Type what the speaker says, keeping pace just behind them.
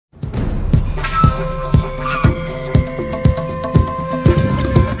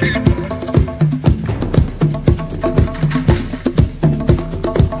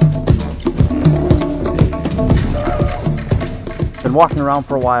been walking around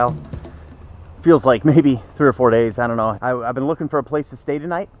for a while. Feels like maybe 3 or 4 days, I don't know. I've been looking for a place to stay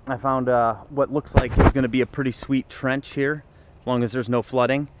tonight. I found what looks like is going to be a pretty sweet trench here, as long as there's no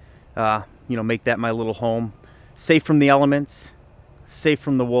flooding. You know, make that my little home. Safe from the elements, safe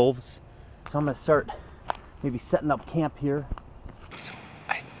from the wolves. So I'm going to start maybe setting up camp here. So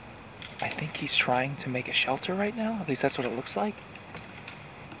I think he's trying to make a shelter right now. At least that's what it looks like.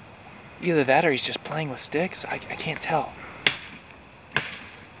 Either that or he's just playing with sticks. I can't tell.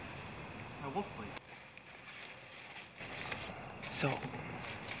 So,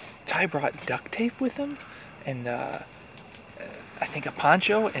 Ty brought duct tape with him, and I think a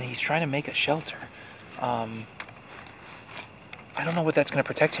poncho, and he's trying to make a shelter. I don't know what that's going to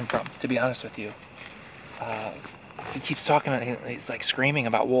protect him from, to be honest with you. He keeps talking, he's like screaming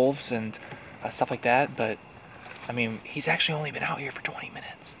about wolves and stuff like that, but I mean, he's actually only been out here for 20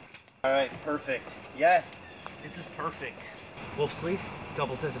 minutes. All right, perfect. Yes, this is perfect. Wolf sleep,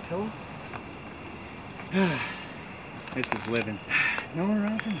 doubles as a pillow. This is living. Nowhere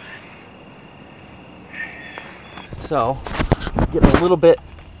around for miles. So, getting a little bit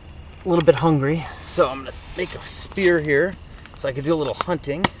hungry. So I'm gonna make a spear here, so I can do a little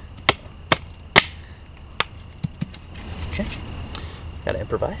hunting. Okay. Gotta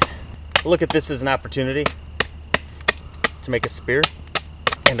improvise. Look at this as an opportunity to make a spear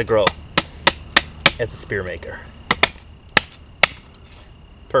and to grow as a spear maker.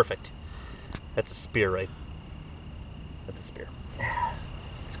 Perfect. That's a spear, right? That's a spear.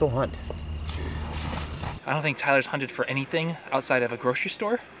 Let's go hunt. I don't think Tyler's hunted for anything outside of a grocery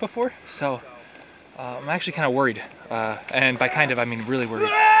store before, so I'm actually kind of worried. And by kind of, I mean really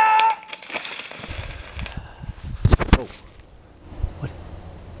worried. Oh. What?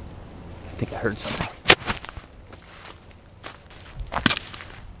 I think I heard something.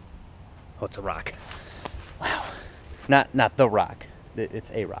 Oh, it's a rock. Wow. Not the rock. It's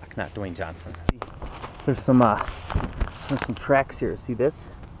a rock, not Dwayne Johnson. There's some tracks here. See this?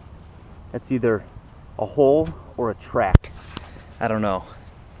 That's either a hole or a track. I don't know.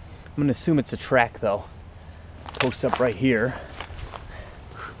 I'm gonna assume it's a track though. Post up right here.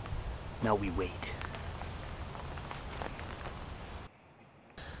 Now we wait.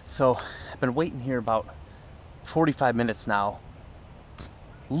 So I've been waiting here about 45 minutes now.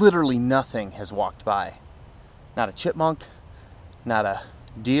 Literally nothing has walked by. Not a chipmunk, not a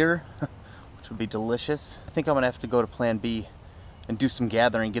deer, which would be delicious. I think I'm gonna have to go to plan B and do some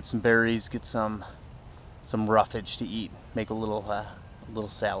gathering, get some berries, get some roughage to eat, make a little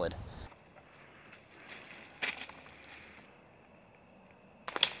salad.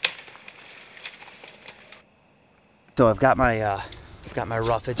 So I've got my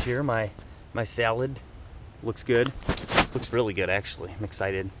roughage here, my salad. Looks good. Looks really good actually. I'm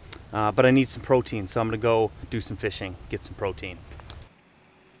excited. But I need some protein, so I'm gonna go do some fishing, get some protein.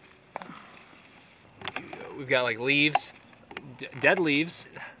 We've got like leaves, dead leaves.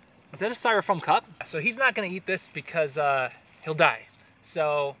 Is that a styrofoam cup? So he's not gonna eat this because he'll die.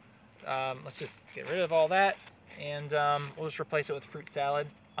 So let's just get rid of all that, and we'll just replace it with fruit salad.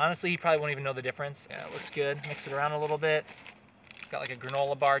 Honestly, he probably won't even know the difference. Yeah, it looks good. Mix it around a little bit. Got like a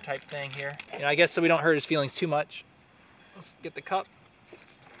granola bar type thing here. You know, I guess so we don't hurt his feelings too much. Let's get the cup.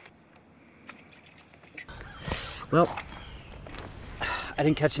 Well, I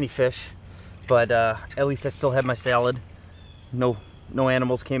didn't catch any fish, but at least I still had my salad. No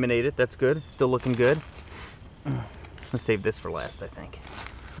animals came and ate it. That's good. Still looking good. Let's save this for last, I think.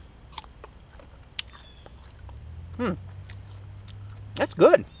 That's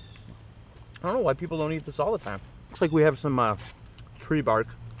good. I don't know why people don't eat this all the time. Looks like we have some tree bark.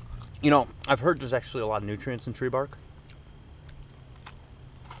 You know, I've heard there's actually a lot of nutrients in tree bark.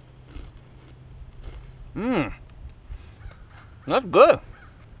 That's good. I'm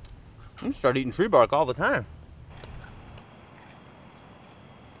gonna start eating tree bark all the time.